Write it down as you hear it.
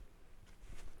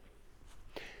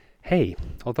Hej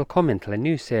och välkommen till en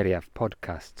ny serie av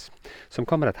podcasts som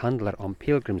kommer att handla om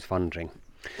pilgrimsvandring.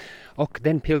 Och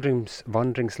den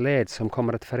pilgrimsvandringsled som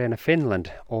kommer att förena Finland,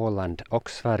 Åland och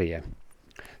Sverige.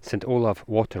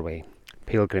 StOlavWaterway,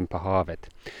 pilgrim på havet.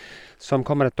 Som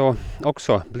kommer att då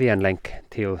också bli en länk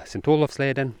till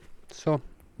StOlavsleden. Så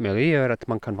möjliggör att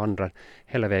man kan vandra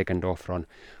hela vägen då från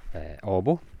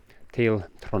Åbo till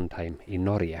Trondheim i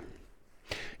Norge.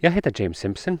 Jag heter James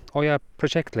Simpson och jag är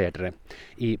projektledare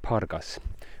i Pargas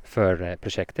för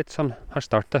projektet som har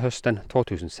startat hösten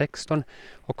 2016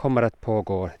 och kommer att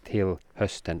pågå till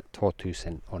hösten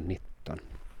 2019.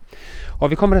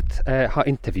 Och vi kommer att ha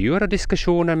intervjuer och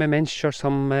diskussioner med människor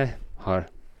som har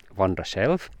vandrat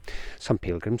själv som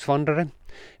pilgrimsvandrare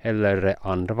eller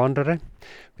andra vandrare.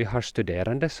 Vi har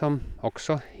studerande som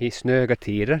också i snöiga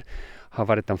tider har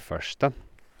varit de första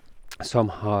som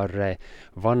har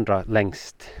vandrat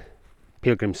längst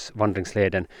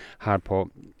pilgrimsvandringsleden här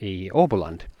i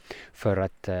Åland för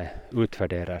att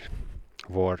utvärdera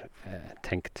vår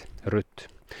tänkt rutt.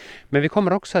 Men vi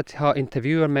kommer också att ha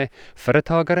intervjuer med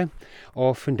företagare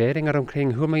och funderingar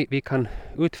omkring hur vi kan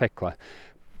utveckla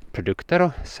produkter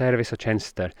och service och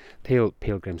tjänster till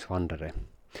pilgrimsvandrare.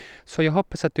 Så jag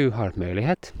hoppas att du har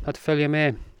möjlighet att följa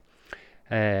med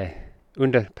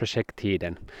under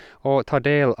projekttiden och ta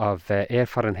del av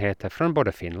erfarenheter från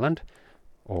både Finland,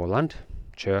 Åland,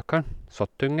 Kökar,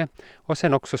 Sottunga och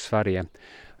sen också Sverige,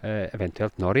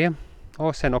 eventuellt Norge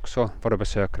och sen också våra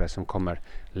besökare som kommer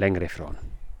längre ifrån.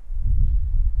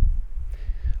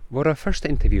 Våra första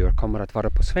intervjuer kommer att vara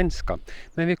på svenska,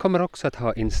 men vi kommer också att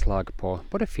ha inslag på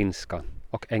både finska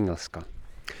och engelska.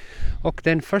 Och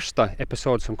den första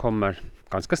episod som kommer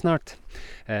ganska snart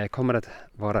kommer att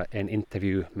vara en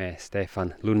intervju med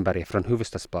Stefan Lundberg från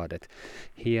Hufvudstadsbladet.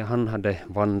 Han hade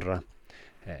vandrat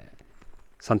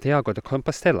Santiago de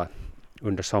Compostela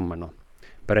under sommaren och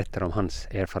berättar om hans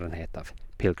erfarenhet av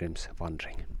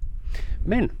pilgrimsvandring.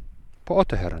 Men på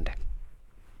återhörande.